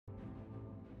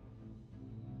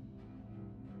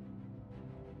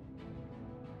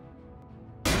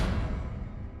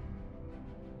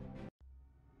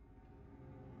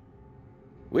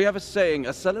We have a saying,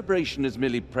 a celebration is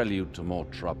merely prelude to more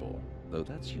trouble, though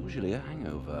that's usually a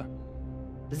hangover.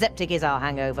 Zeptic is our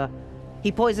hangover.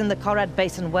 He poisoned the KHORAD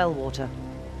Basin well water.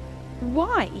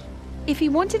 Why? If he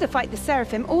wanted to fight the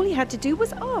Seraphim, all he had to do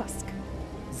was ask.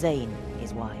 Zane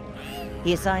is why.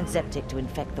 He assigned Zeptic to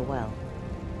infect the well.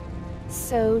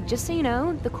 So, just so you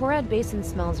know, the KHORAD Basin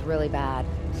smells really bad.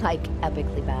 Like,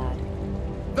 epically bad.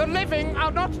 The living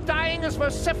are not dying as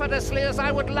vociferously as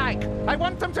I would like. I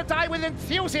want them to die with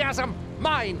enthusiasm.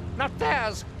 Mine, not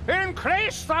theirs.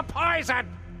 Increase the poison!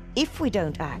 If we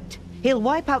don't act, he'll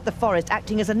wipe out the forest,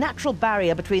 acting as a natural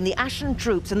barrier between the Ashen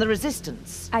troops and the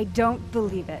Resistance. I don't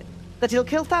believe it. That he'll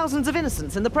kill thousands of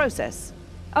innocents in the process.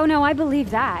 Oh no, I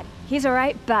believe that. He's a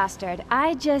right bastard.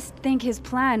 I just think his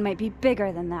plan might be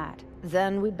bigger than that.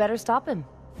 Then we'd better stop him.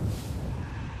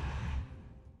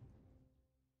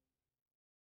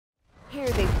 Here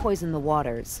they poison the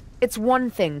waters. It's one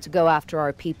thing to go after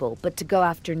our people, but to go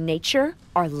after nature,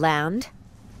 our land...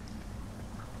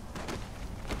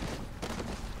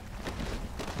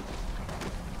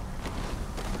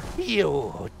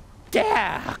 You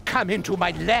dare come into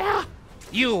my lair?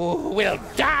 You will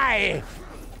die!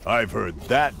 I've heard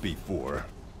that before.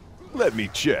 Let me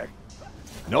check.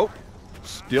 Nope.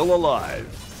 Still alive.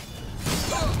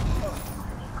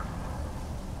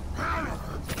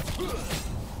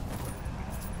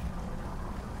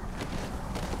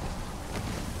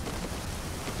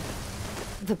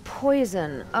 The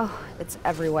poison. Oh, it's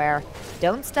everywhere.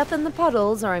 Don't step in the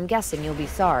puddles, or I'm guessing you'll be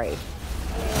sorry.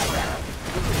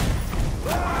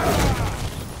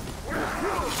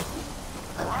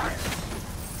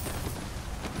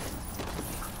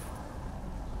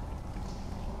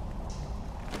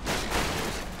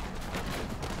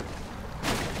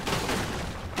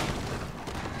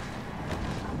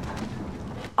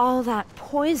 All that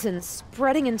poison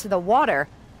spreading into the water.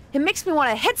 It makes me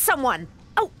want to hit someone!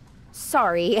 Oh,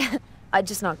 sorry. I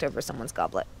just knocked over someone's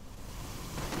goblet.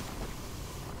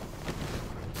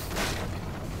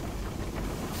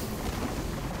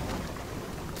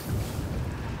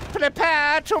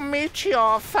 Prepare to meet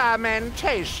your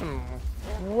fermentation.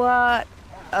 What?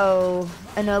 Oh,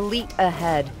 an elite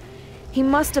ahead. He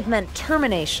must have meant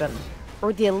termination,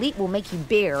 or the elite will make you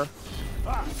beer.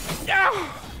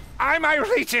 I'm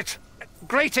irritated.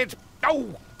 Grated.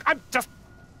 Oh, I'm just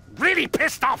really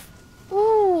pissed off.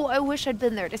 Ooh, I wish I'd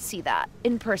been there to see that.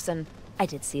 In person. I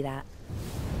did see that.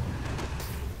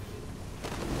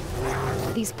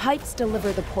 These pipes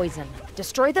deliver the poison.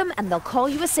 Destroy them and they'll call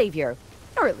you a savior.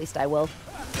 Or at least I will.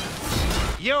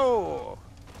 You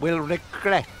will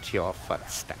regret your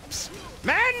footsteps.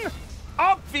 Men,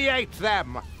 obviate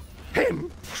them.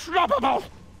 Improbable.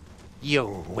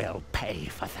 You will pay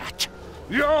for that.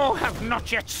 You have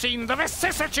not yet seen the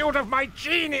vicissitude of my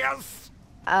genius!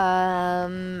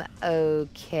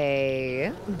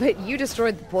 Okay. But you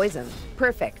destroyed the poison.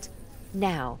 Perfect.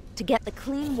 Now, to get the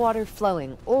clean water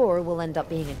flowing, or we'll end up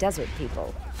being a desert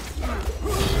people.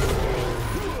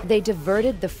 They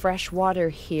diverted the fresh water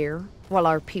here, while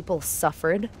our people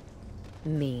suffered.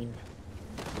 Mean.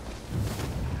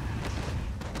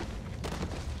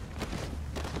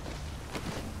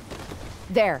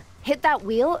 There. Hit that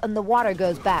wheel and the water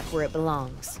goes back where it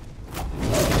belongs.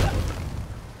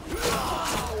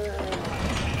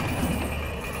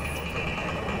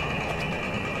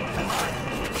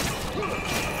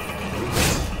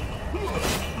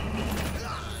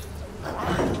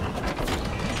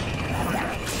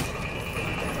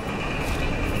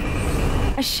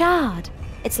 A shard.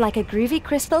 It's like a groovy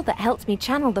crystal that helps me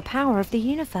channel the power of the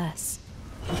universe.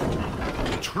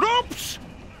 Troops!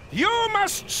 You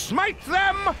must smite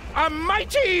them a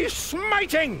mighty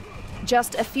smiting!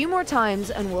 Just a few more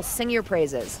times and we'll sing your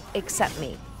praises. Except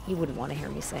me. You wouldn't want to hear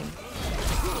me sing.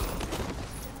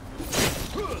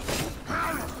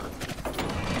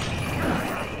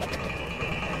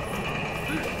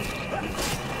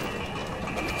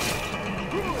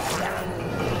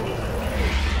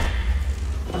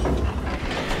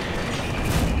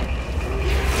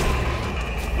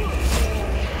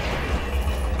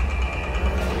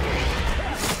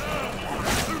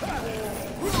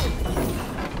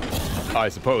 I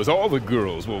suppose all the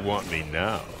girls will want me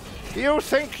now. You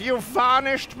think you've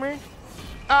varnished me?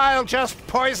 I'll just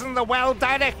poison the well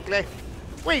directly.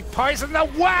 We poison the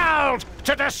world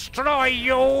to destroy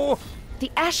you! The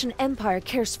Ashen Empire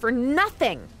cares for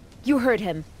nothing! You heard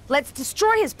him. Let's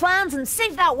destroy his plans and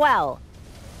save that well!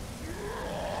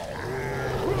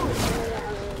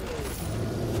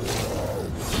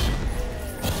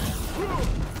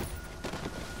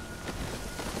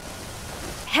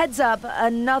 Heads up,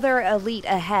 another elite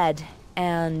ahead.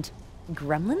 And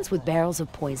gremlins with barrels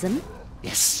of poison?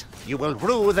 Yes, You will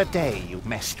rue the day you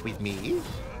messed with me.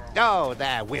 Oh,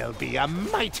 there will be a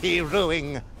mighty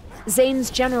ruing. Zane's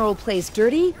general plays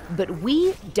dirty, but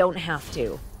we don't have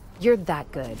to. You're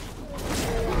that good.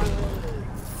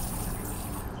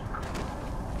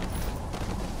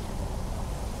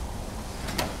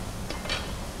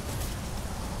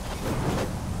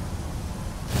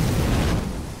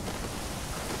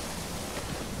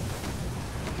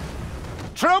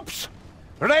 Troops!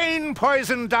 Rain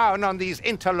poison down on these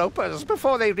interlopers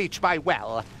before they reach my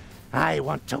well. I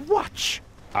want to watch.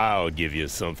 I'll give you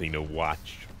something to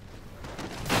watch.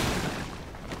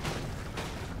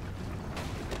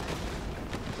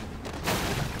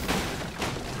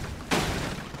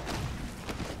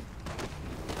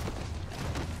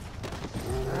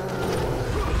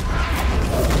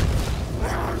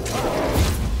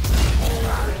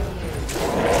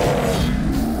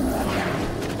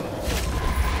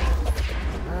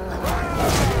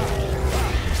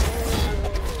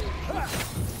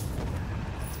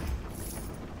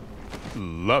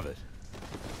 Love it.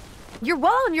 You're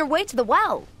well on your way to the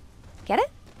well. Get it?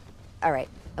 All right,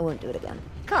 I won't do it again.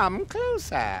 Come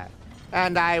closer,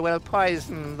 and I will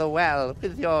poison the well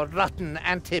with your rotten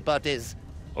antibodies.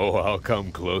 Oh, I'll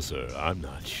come closer. I'm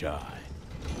not shy.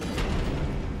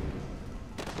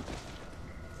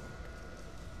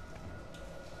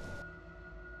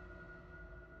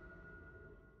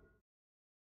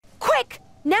 Quick!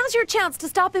 Now's your chance to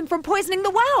stop him from poisoning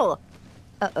the well!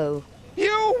 Uh-oh.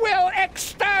 You will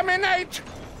exterminate!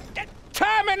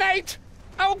 Terminate!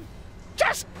 Oh,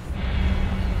 just...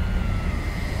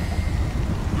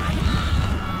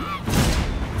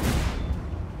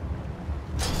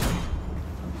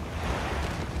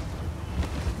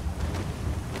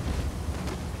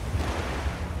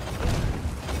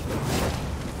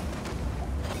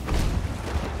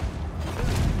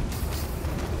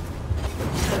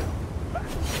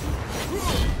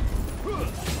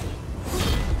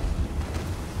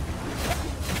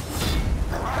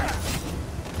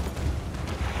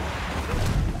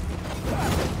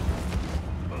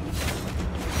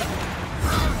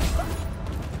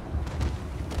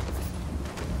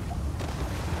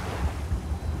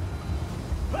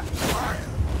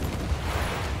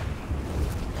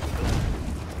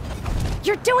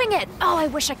 You're doing it! Oh, I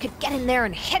wish I could get in there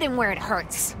and hit him where it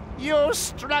hurts. You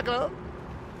struggle,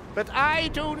 but I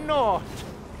do not.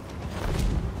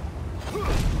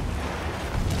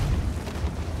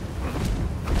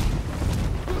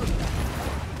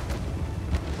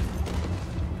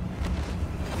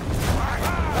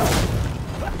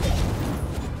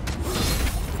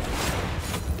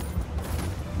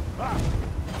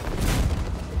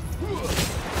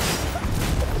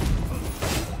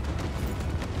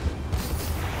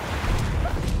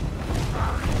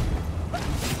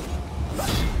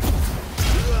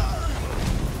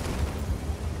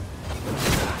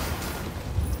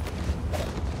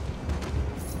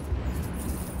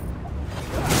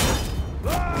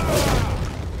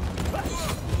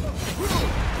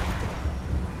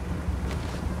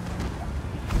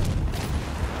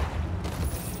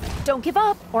 Don't give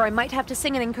up, or I might have to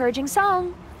sing an encouraging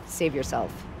song. Save yourself.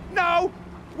 No!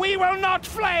 We will not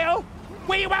flail!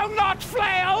 We will not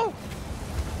flail!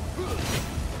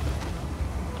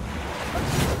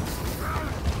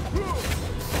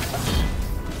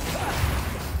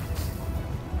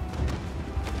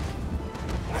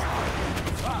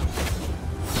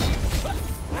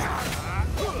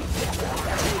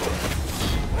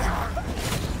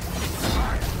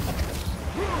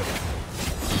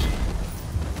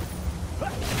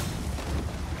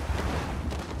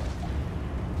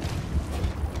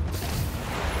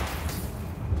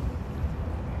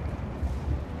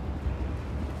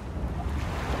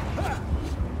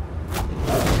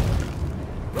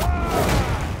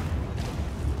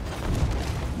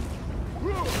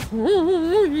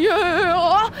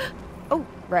 Yeah! Oh,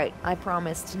 right. I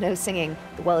promised no singing.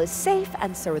 The well is safe,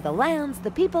 and so are the lands, the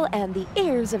people, and the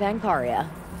heirs of Ancaria.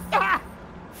 Ah!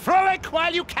 Frolic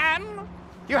while you can!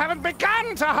 You haven't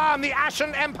begun to harm the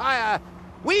Ashen Empire!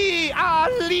 We are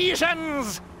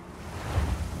legions!